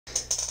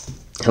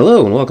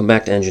Hello and welcome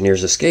back to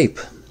Engineer's Escape.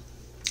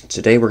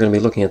 Today we're going to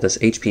be looking at this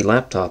HP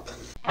laptop.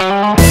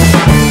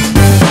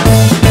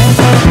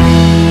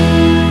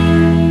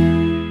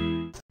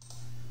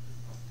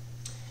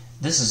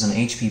 This is an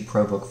HP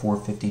ProBook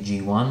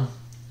 450G1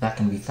 that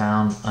can be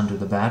found under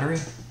the battery.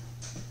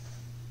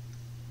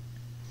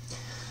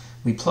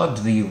 We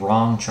plugged the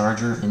wrong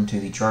charger into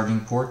the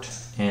charging port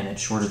and it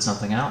shorted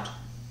something out.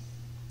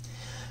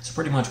 So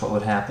pretty much what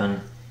would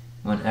happen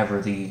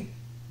whenever the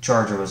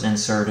charger was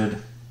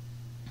inserted,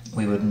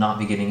 we would not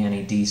be getting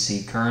any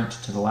DC current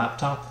to the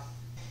laptop.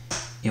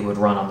 It would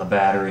run on the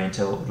battery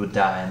until it would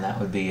die, and that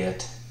would be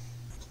it.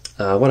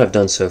 What I've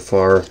done so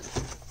far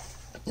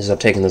is I've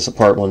taken this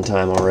apart one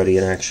time already,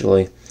 and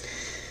actually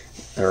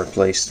I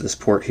replaced this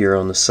port here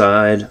on the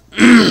side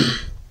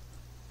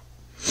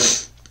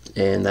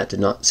and that did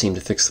not seem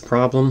to fix the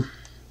problem.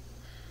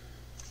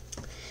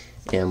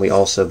 And we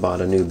also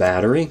bought a new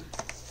battery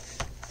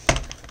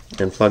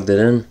and plugged it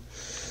in,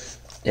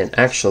 and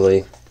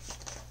actually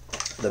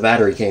the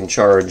battery came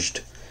charged,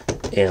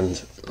 and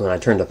when I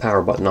turned the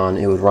power button on,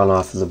 it would run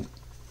off the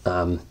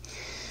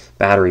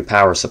battery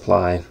power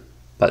supply.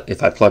 But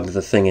if I plugged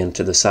the thing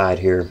into the side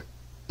here,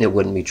 it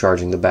wouldn't be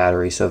charging the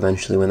battery. So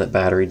eventually when that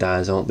battery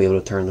dies, I won't be able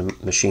to turn the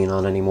machine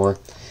on anymore.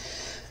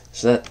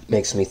 So that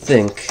makes me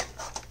think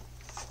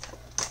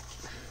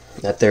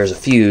that there's a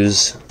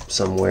fuse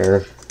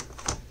somewhere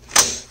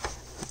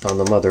on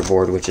the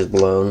motherboard which is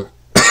blown.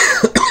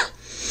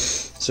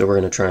 So we're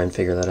going to try and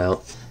figure that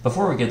out.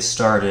 Before we get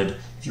started,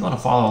 if you want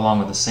to follow along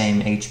with the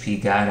same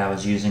HP guide I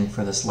was using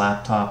for this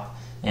laptop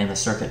and the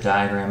circuit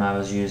diagram I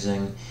was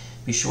using,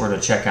 be sure to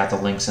check out the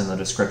links in the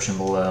description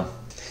below.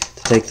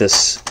 To take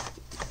this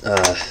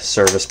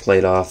service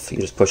plate off, you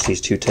just push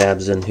these two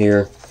tabs in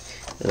here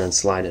and then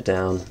slide it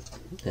down,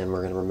 and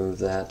we're going to remove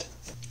that.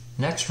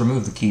 Next,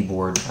 remove the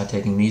keyboard by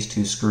taking these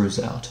two screws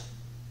out.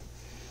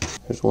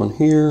 There's one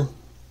here.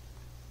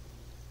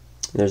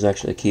 There's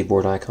actually a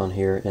keyboard icon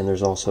here, and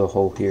there's also a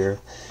hole here.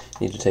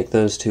 You need to take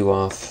those two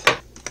off.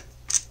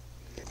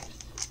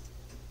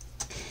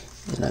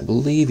 And I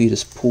believe you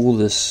just pull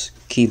this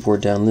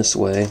keyboard down this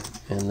way,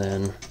 and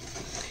then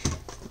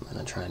I'm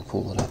going to try and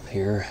pull it up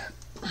here.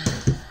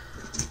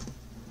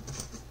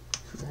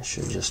 It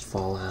should just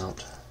fall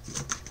out.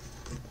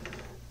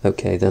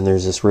 Okay, then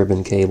there's this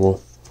ribbon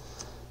cable.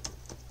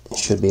 You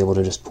should be able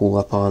to just pull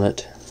up on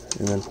it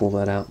and then pull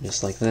that out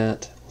just like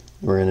that.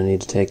 We're going to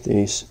need to take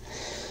these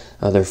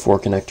other four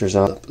connectors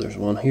out. There's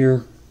one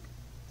here.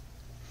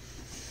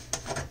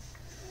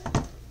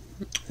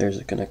 There's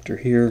a connector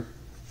here.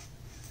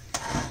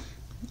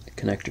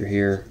 Connector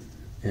here,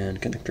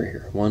 and connector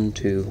here. 1,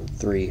 2,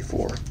 3,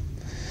 4.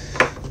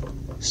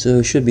 So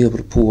you should be able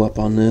to pull up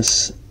on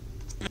this.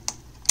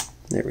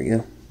 There we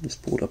go.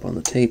 Just pulled up on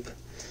the tape.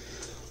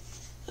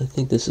 I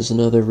think this is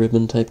another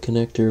ribbon type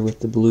connector with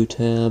the blue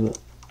tab.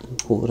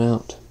 Pull it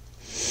out.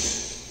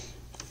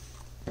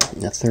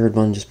 And that third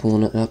one, just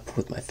pulling it up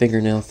with my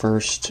fingernail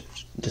first.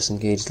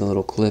 Disengage the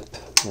little clip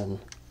and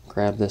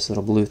grab this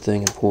little blue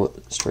thing and pull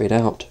it straight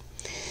out.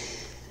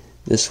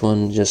 This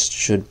one just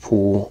should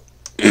pull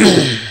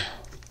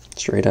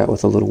straight out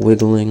with a little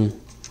wiggling.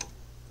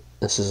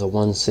 This is a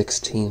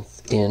 1/16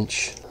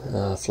 inch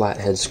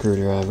flathead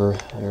screwdriver.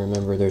 I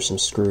remember there's some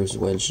screws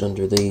wedged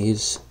under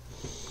these.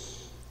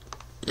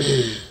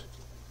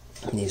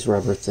 These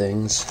rubber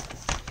things.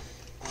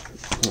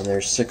 And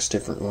there's 6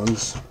 different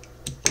ones.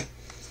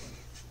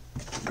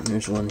 And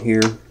there's one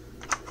here.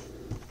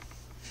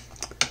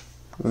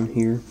 One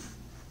here.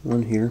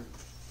 One here.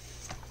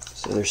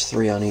 So there's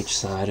 3 on each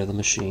side of the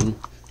machine.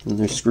 And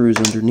there's screws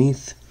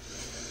underneath.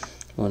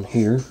 One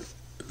here,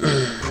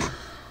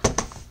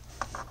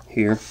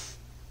 here,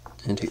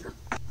 and here.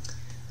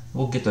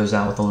 We'll get those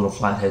out with a little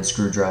flathead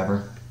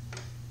screwdriver.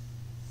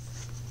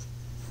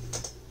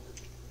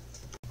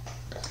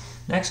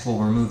 Next, we'll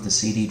remove the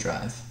CD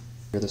drive.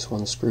 Here, this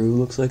one screw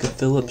looks like a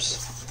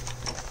Phillips.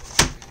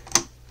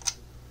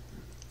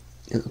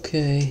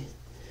 Okay,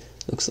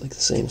 looks like the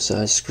same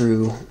size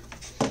screw.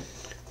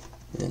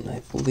 And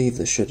I believe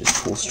this should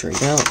just pull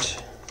straight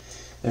out.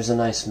 There's a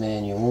nice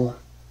manual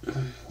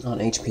on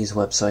HP's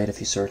website. If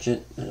you search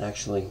it, it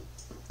actually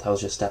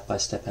tells you step by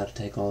step how to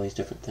take all these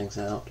different things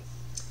out.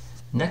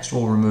 Next,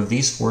 we'll remove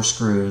these 4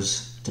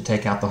 screws to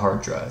take out the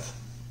hard drive.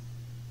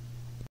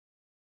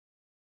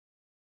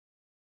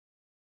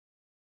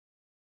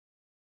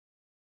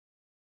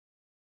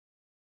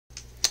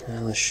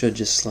 Now this should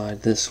just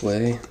slide this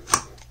way,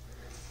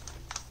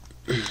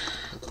 and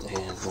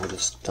we'll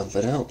just dump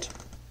it out.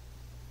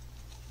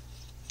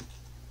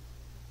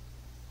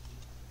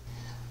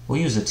 We'll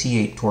use a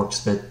T8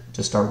 Torx bit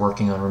to start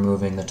working on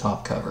removing the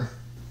top cover.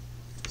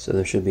 So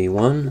there should be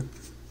 1,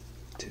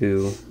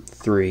 2,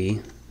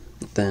 3,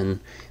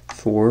 then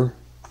 4,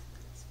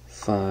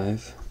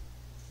 5,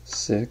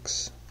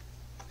 6,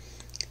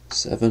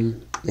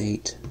 7,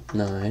 8,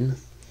 9.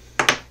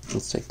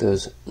 Let's take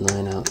those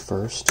 9 out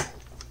first.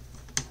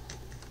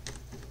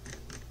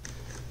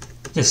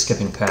 Just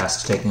skipping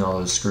past taking all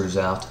those screws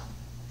out.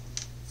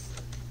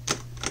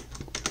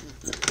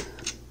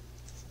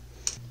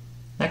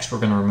 Next, we're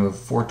going to remove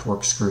 4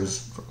 Torx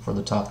screws for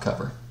the top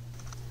cover.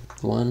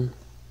 1,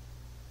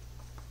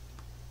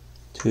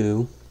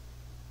 2,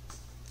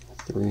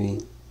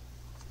 3,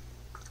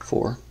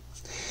 4.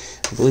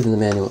 I believe in the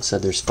manual it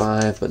said there's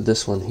 5, but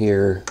this one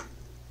here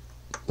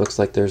looks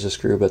like there's a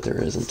screw, but there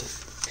isn't.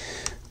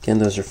 Again,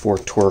 those are 4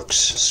 Torx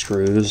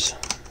screws.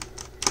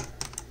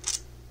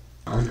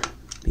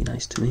 Be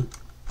nice to me.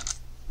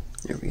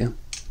 There we go.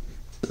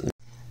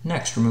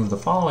 Next, remove the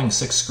following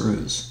 6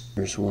 screws.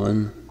 There's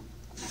 1,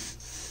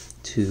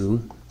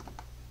 2,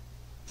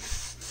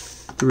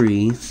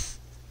 3,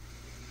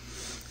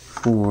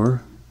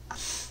 4,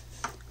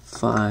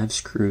 5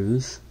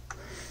 screws.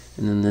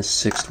 And then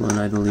this 6th one,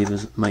 I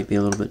believe, might be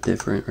a little bit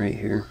different right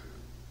here.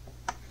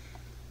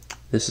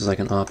 This is like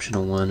an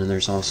optional one, and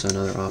there's also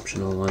another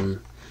optional one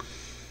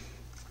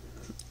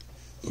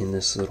in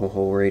this little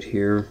hole right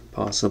here,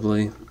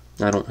 possibly.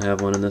 I don't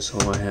have one in this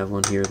hole, I have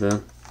one here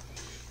though.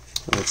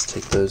 Let's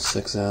take those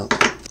 6 out.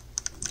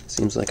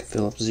 Seems like a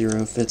Phillips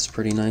Zero fits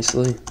pretty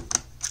nicely.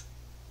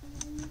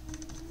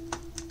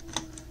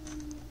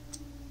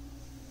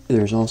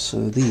 There's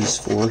also these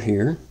 4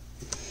 here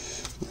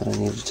that I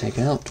need to take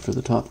out for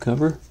the top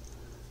cover.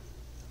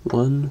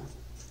 1,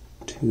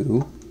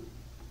 2,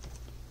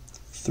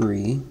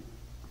 3,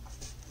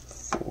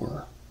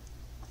 4.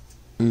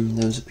 And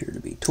those appear to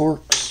be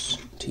Torx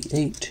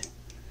T8.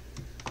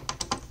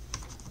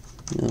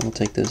 And I'll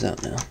take those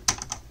out now.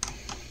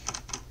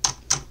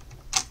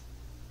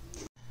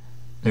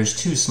 There's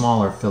 2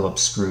 smaller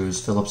Phillips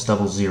screws, Phillips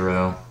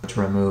 00,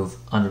 to remove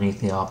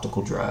underneath the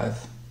optical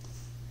drive.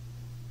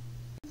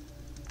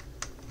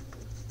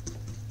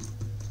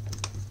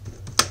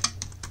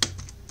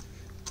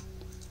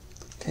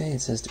 Okay, it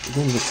says to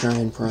begin to try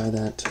and pry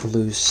that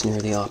loose near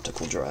the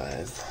optical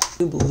drive.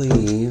 I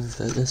believe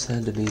that this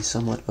had to be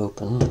somewhat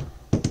open.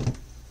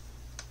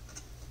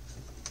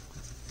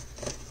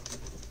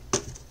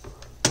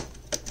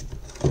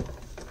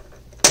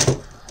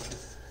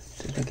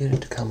 Did I get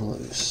it to come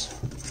loose?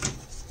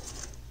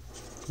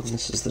 And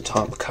this is the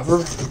top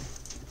cover.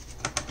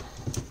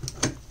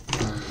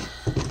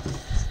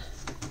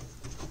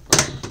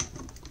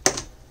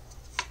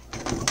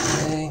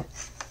 Okay,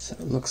 so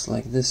it looks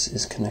like this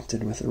is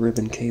connected with a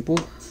ribbon cable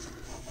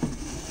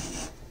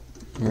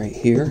right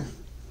here.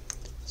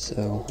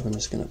 So I'm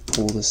just going to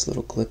pull this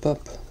little clip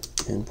up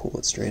and pull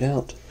it straight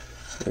out.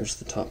 There's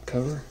the top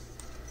cover.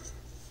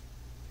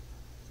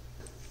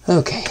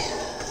 Okay,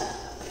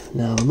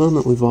 now the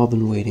moment we've all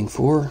been waiting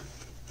for.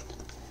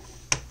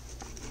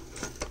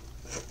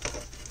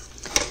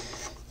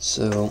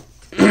 So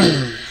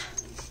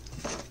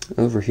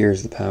over here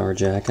is the power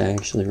jack. I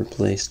actually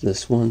replaced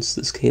this once.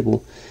 This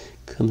cable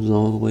comes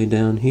all the way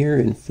down here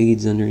and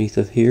feeds underneath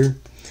of here.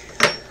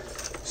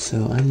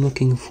 So I'm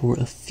looking for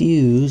a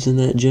fuse in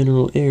that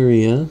general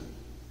area.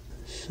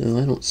 So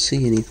I don't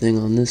see anything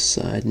on this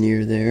side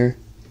near there.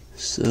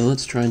 So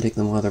let's try and take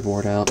the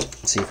motherboard out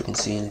and see if we can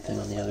see anything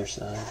on the other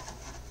side.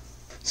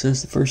 So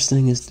the first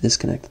thing is to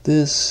disconnect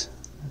this.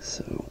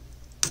 So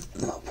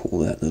I'll pull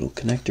that little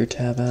connector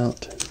tab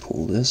out,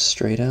 pull this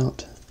straight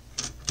out,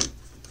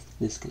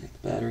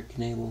 disconnect the battery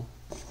cable.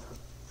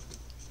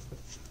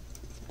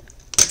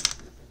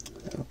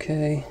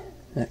 Okay,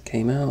 that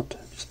came out,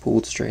 just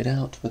pulled straight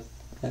out with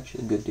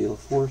actually a good deal of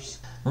force.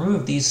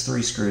 Remove these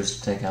 3 screws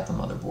to take out the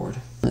motherboard.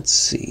 Let's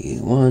see,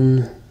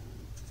 1,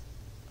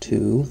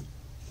 2,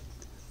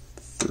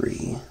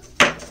 3.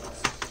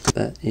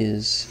 That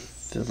is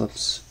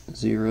Phillips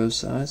 0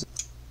 size.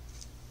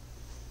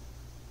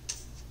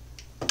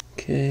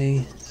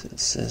 Okay, so it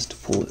says to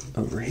pull it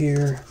over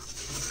here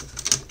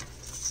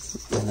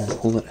and then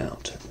pull it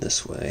out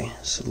this way.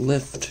 So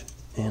lift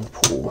and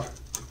pull.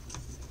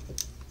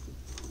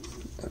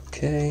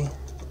 Okay.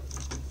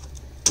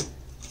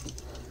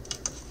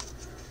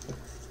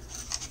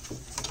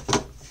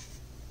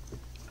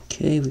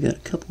 Okay, we got a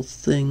couple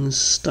things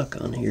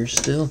stuck on here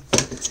still.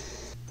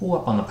 Pull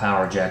up on the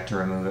power jack to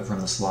remove it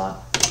from the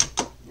slot.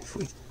 If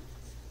we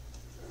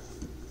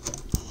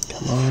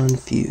come on,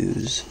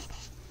 fuse.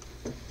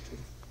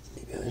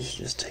 Maybe I should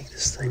just take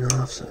this thing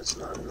off so it's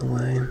not in the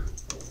way.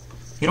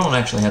 You don't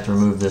actually have to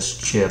remove this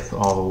chip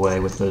all the way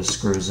with those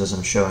screws as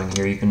I'm showing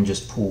here. You can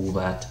just pull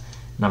that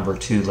number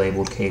 2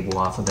 labeled cable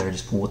off of there.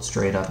 Just pull it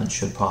straight up and it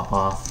should pop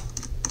off.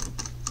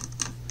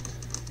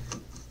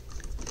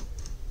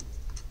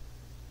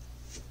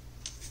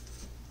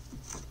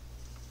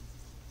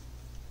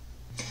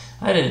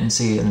 I didn't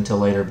see it until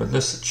later, but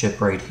this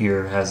chip right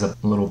here has a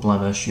little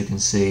blemish you can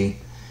see,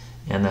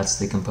 and that's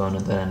the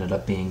component that ended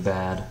up being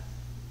bad.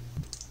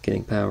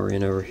 Getting power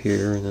in over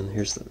here, and then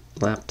here's the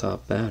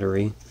laptop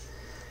battery.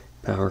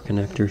 Power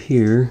connector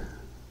here.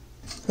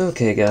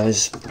 Okay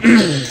guys,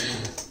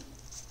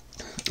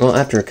 well,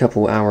 after a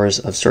couple hours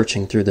of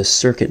searching through the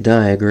circuit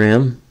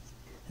diagram,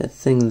 that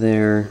thing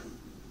there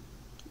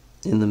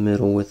in the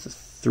middle with the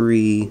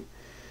 3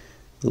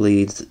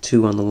 leads,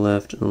 2 on the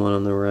left and 1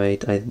 on the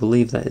right, I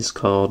believe that is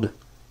called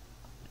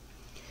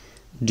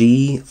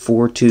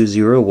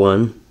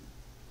D4201.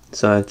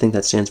 So I think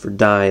that stands for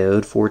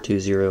Diode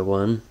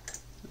 4201.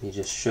 Let me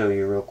just show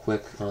you real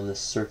quick on this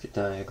circuit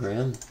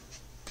diagram.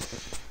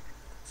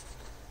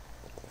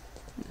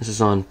 This is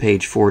on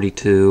page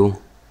 42.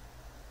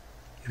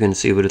 You can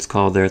see what it's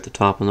called there at the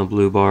top in the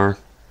blue bar.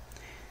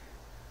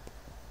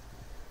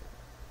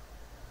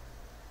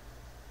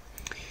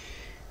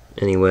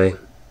 Anyway,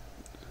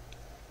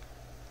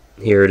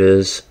 here it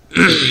is.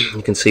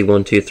 You can see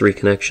 1, 2, 3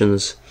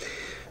 connections,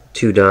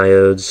 2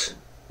 diodes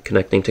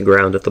connecting to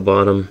ground at the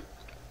bottom,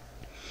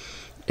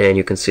 and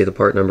you can see the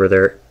part number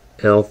there,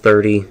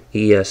 L30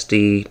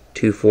 ESD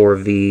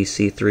 24V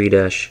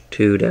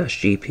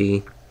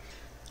C3-2-GP,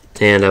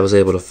 and I was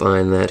able to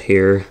find that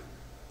here.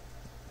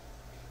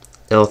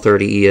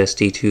 L30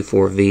 ESD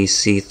 24V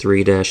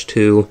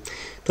C3-2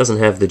 doesn't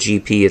have the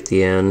GP at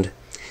the end,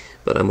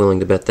 but I'm willing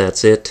to bet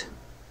that's it.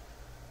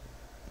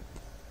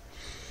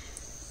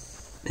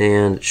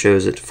 And it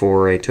shows it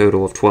for a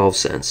total of 12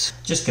 cents.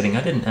 Just kidding,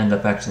 I didn't end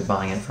up actually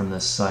buying it from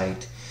this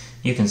site.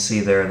 You can see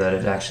there that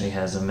it actually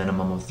has a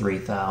minimum of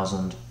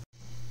 3,000.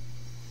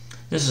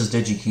 This is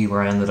DigiKey,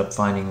 where I ended up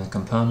finding the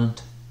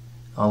component.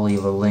 I'll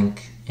leave a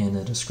link in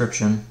the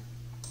description.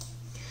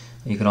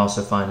 You can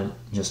also find it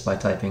just by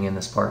typing in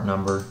this part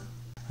number.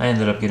 I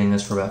ended up getting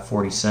this for about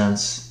 40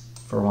 cents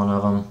for one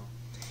of them,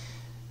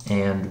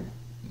 and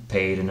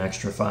paid an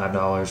extra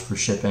 $5 for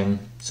shipping,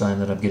 so I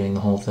ended up getting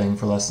the whole thing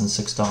for less than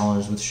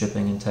 $6 with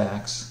shipping and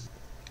tax.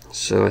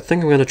 So I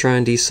think I'm going to try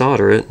and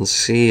desolder it and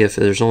see if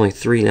there's only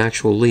 3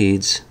 actual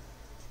leads.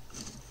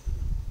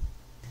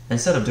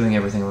 Instead of doing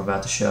everything I'm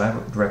about to show, I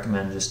would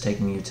recommend just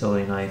taking a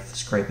utility knife,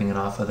 scraping it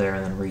off of there,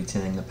 and then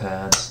re-tinning the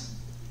pads.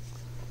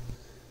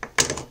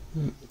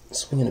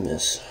 Swing and a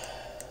miss.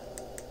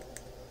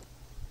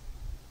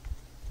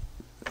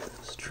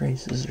 Those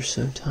traces are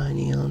so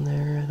tiny on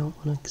there, I don't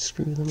want to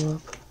screw them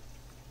up.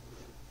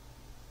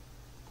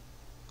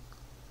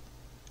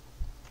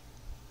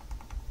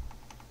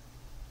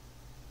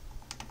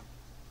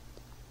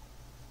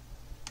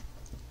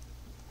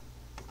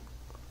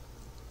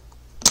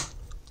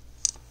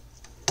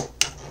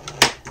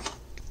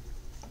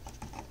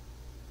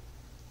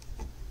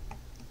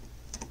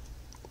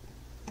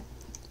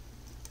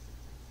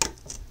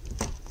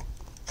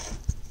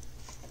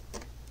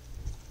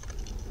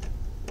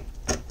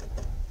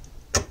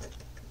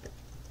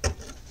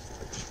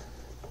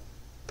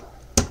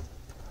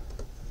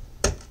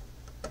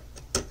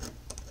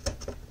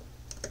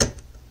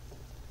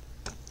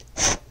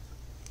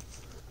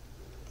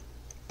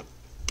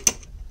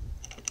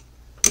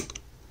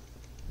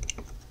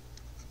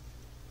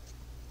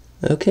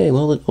 Okay,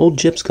 well, the old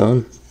chip's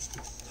gone.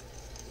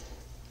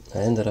 I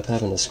ended up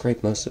having to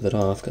scrape most of it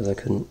off because I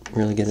couldn't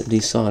really get it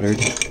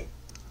desoldered.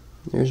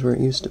 There's where it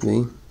used to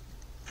be,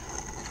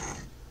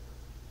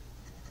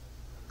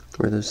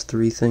 where those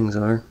 3 things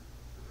are.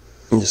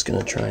 I'm just going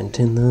to try and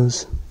tin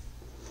those.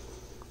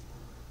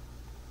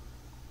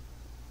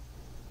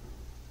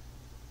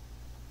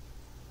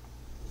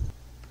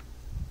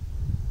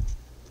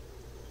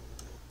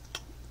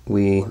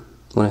 We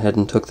went ahead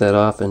and took that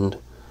off and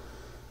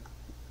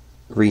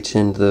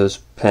re-tinned those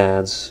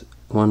pads,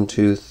 1,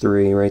 2,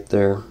 3 right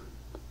there.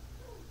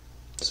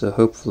 So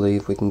hopefully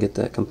if we can get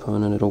that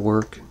component, it'll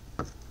work.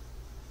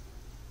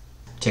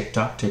 Tick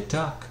tock, tick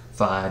tock.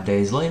 5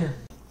 days later.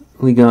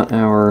 We got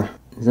our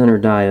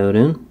Zener diode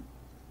in.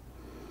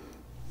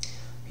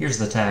 Here's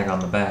the tag on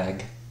the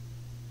bag.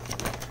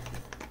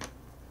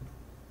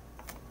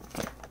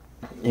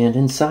 And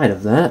inside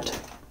of that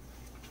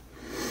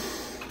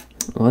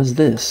was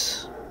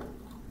this.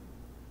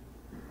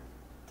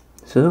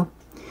 So,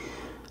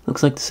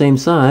 looks like the same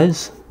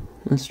size.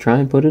 Let's try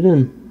and put it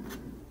in.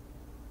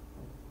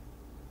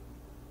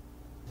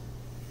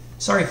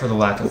 Sorry for the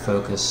lack of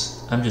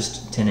focus. I'm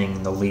just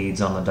tinning the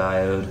leads on the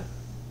diode.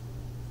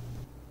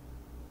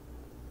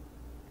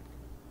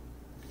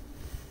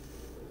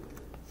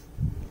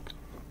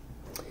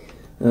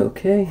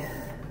 Okay.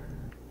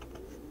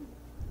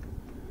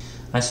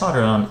 I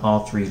soldered on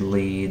all 3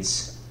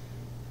 leads.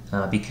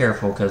 Be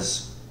careful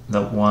because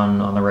the one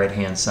on the right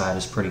hand side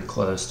is pretty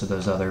close to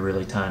those other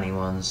really tiny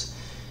ones.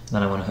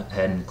 Then I went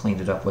ahead and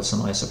cleaned it up with some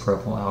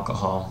isopropyl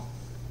alcohol.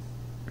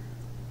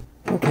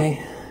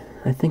 Okay,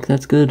 I think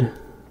that's good.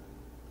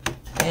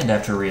 And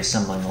after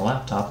reassembling the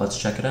laptop,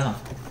 let's check it out.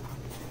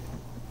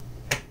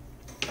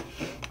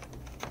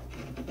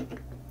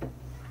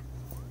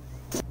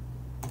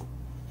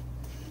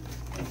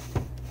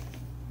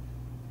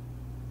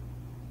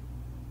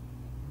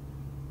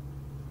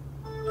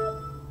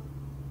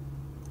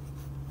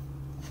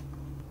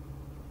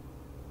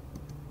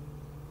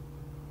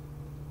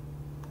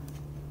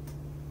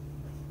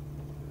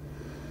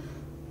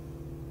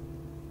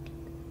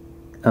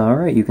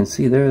 Alright, you can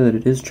see there that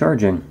it is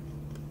charging.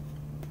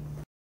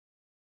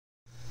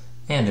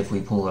 And if we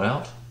pull it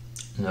out,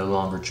 no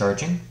longer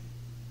charging.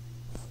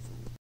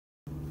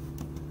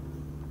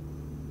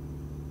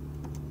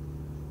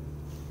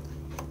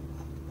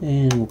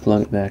 And we'll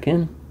plug it back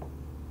in.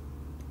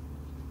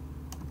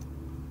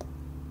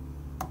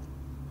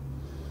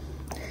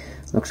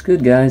 Looks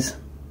good, guys.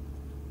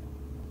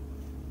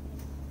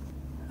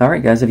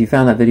 Alright guys, if you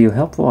found that video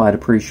helpful, I'd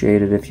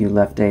appreciate it if you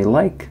left a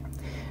like.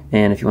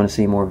 And if you want to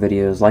see more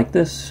videos like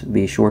this,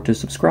 be sure to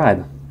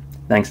subscribe.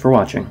 Thanks for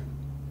watching.